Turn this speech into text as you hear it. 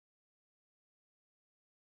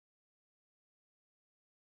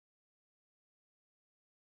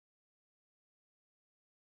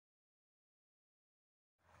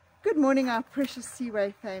Good morning, our precious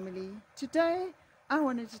Seaway family. Today I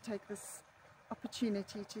wanted to take this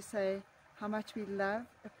opportunity to say how much we love,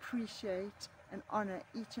 appreciate and honor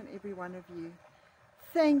each and every one of you.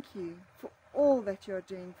 Thank you for all that you're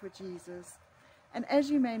doing for Jesus. And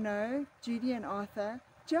as you may know, Judy and Arthur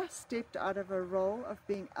just stepped out of a role of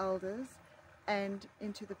being elders and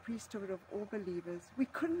into the priesthood of all believers. We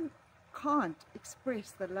can't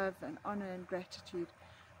express the love and honor and gratitude,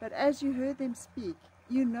 but as you heard them speak,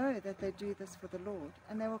 you know that they do this for the Lord,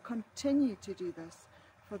 and they will continue to do this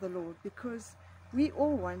for the Lord, because we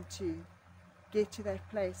all want to get to that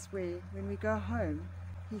place where when we go home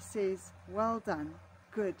he says, well done,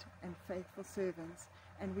 good and faithful servants.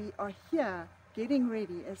 And we are here getting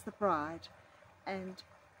ready as the bride and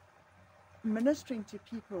ministering to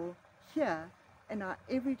people here in our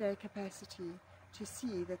everyday capacity to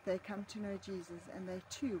see that they come to know Jesus and they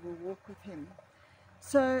too will walk with him.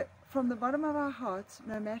 So from the bottom of our hearts,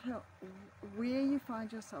 no matter where you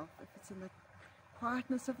find yourself, if it's in the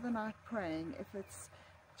quietness of the night praying, if it's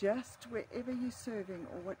just wherever you're serving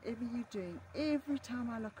or whatever you're doing, every time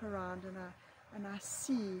I look around and I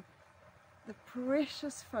see the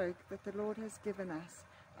precious folk that the Lord has given us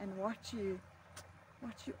and what you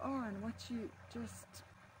are and what you just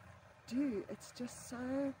do, it's just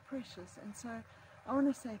so precious. And so I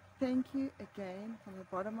want to say thank you again from the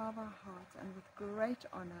bottom of our hearts, and with great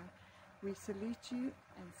honor we salute you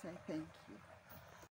and say thank you.